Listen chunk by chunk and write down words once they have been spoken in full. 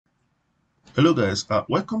Hello guys,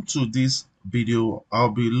 welcome to this video. I'll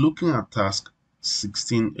be looking at task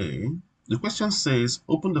 16a. The question says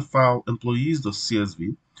open the file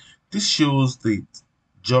employees.csv. This shows the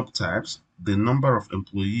job types, the number of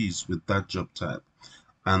employees with that job type,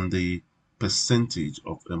 and the percentage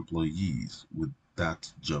of employees with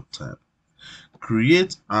that job type.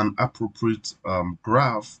 Create an appropriate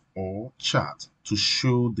graph or chart to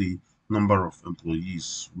show the number of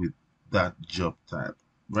employees with that job type,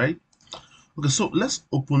 right? Okay, so let's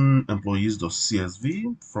open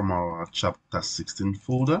employees.csv from our chapter 16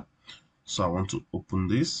 folder. So I want to open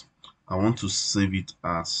this. I want to save it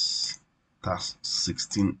as task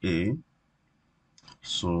 16a.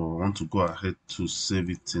 So I want to go ahead to save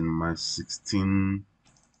it in my 16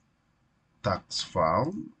 task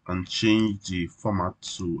file and change the format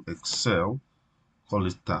to Excel. Call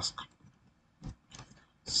it task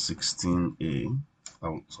 16a.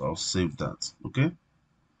 I'll save that. Okay,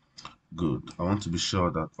 good. I want to be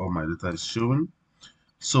sure that all my data is showing.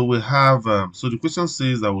 So we have, so the question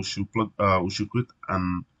says that we should create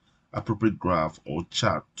an appropriate graph or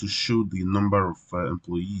chart to show the number of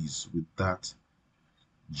employees with that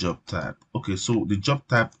job type. Okay, so the job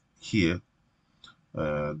type here,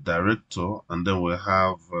 director, and then we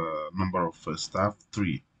have number of staff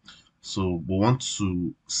 3. So we want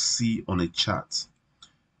to see on a chart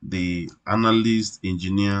the analyst,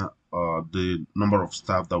 engineer, the number of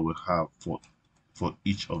staff that we have for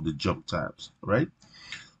each of the job types, right?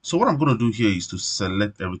 So what I'm going to do here is to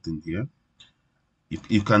select everything here. If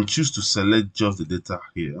you can choose to select just the data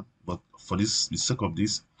here, but for the sake of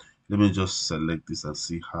this, let me just select this and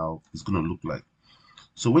see how it's going to look like.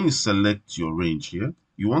 So when you select your range here,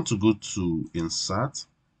 you want to go to insert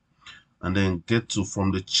and then get to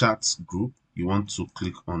from the charts group. You want to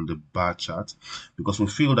click on the bar chart because we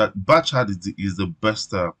feel that bar chart is the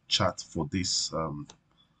best chart for this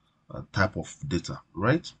type of data,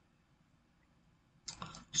 right?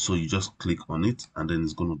 So you just click on it and then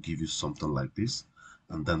it's going to give you something like this,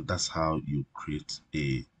 and then that's how you create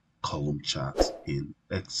a column chart in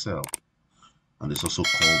Excel, and it's also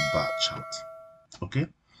called bar chart. Okay,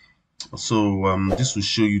 so this will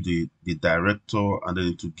show you the director, and then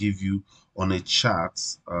it will give you on a chart,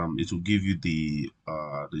 it will give you the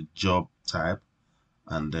job type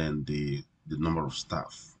and then the number of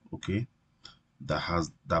staff, okay, that has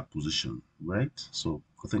that position, right? So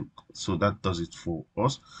I think so that does it for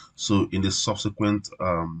us. So in the subsequent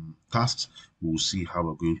tasks, we'll see how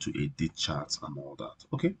we're going to edit charts and all that.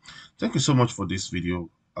 Okay, thank you so much for this video.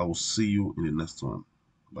 I will see you in the next one.